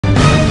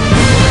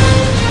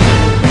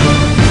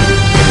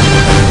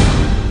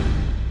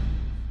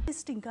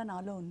ఇంకా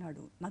నాలో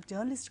ఉన్నాడు, నాకు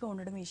జర్నలిస్ట్గా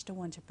ఉండడమే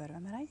ఇష్టము అని చెప్పారు.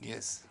 am I right?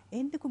 Yes.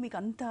 ఎందుకు మీకు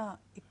అంత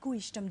ఎక్కువ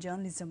ఇష్టం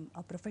జర్నలిజం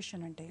ఆ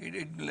ప్రొఫెషన్ అంటే?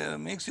 It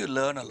makes you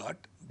learn a lot.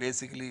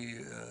 Basically,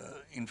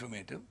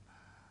 informative.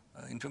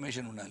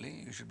 Information unali.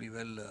 You should be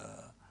well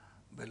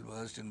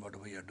versed in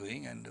whatever you are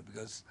doing, and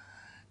because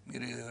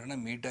మీరు ఎవరైనా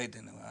మీట్ అయితే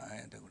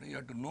you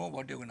have to know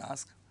what you're going to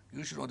ask.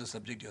 You should know the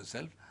subject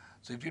yourself.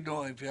 So if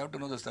you have to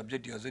know the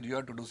subject yourself, you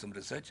have to do some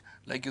research.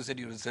 Like you said,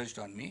 you researched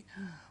on me.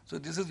 So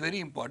this is very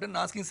important.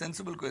 Asking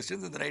sensible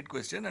questions and the right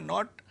question, and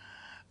not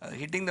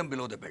hitting them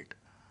below the belt.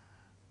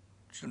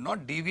 Should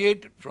not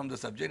deviate from the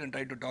subject and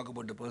try to talk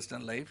about the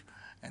personal life,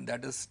 and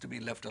that is to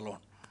be left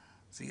alone.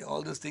 See,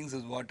 all these things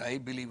is what I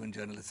believe in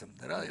journalism.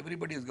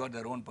 Everybody has got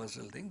their own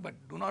personal thing, but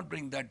do not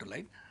bring that to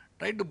light.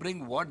 Try to bring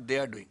what they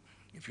are doing.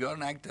 If you are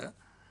an actor,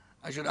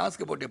 I should ask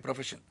about your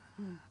profession.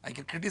 I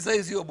can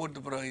criticize you about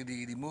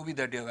the movie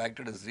that you have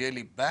acted is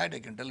really bad. I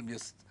can tell him,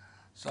 yes,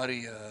 sorry,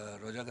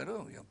 Roja garu,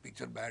 your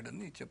picture bad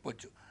ani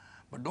cheppochu.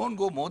 But don't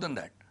go more than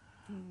that.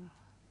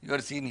 You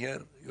are seen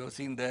here, you are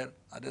seen there.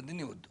 Other than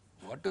you,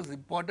 what is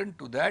important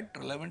to that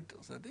relevant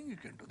thing you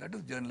can do. That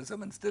is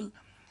journalism, and still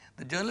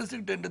the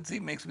journalistic tendency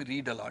makes me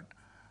read a lot.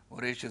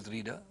 Voracious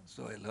reader,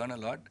 so I learn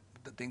a lot.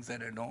 The things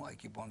that I know, I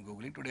keep on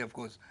Googling. Today, of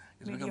course,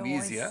 it's become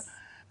easier.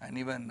 And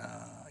even,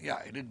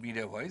 I did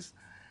Media Voice,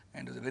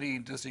 and it was a very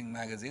interesting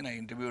magazine. I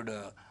interviewed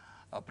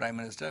a Prime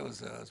Minister. I was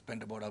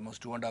spent about almost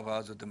 2.5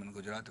 hours with him in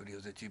Gujarat when he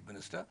was the Chief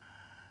Minister,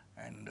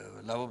 and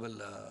lovable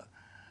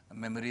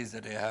memories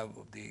that I have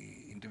of the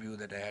interview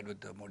that I had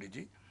with Modi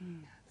ji,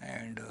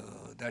 and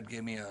that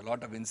gave me a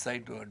lot of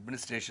insight to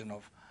administration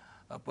of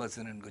a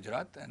person in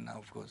Gujarat. And now,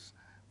 of course,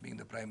 being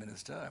the Prime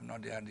Minister, I have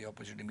not had the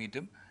opportunity to meet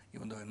him.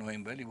 Even though I know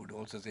him well, he would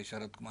also say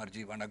Sarath Kumar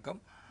ji, Vanakkam.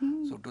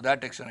 So to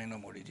that extent, I know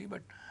Modi ji,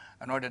 but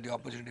I have not had the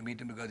opportunity to meet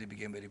him because he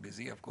became very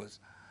busy. Of course,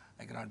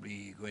 I cannot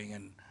be going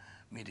and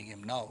meeting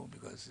him now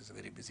because he's a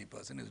very busy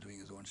person. He's doing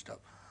his own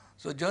stuff.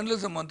 So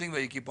journalism, one thing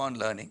where you keep on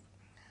learning.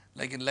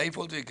 Like in life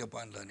also, you keep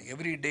on learning.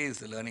 Every day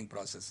is a learning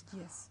process.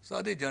 Yes. So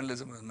ade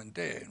journalism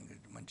ante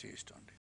manchi ishtam.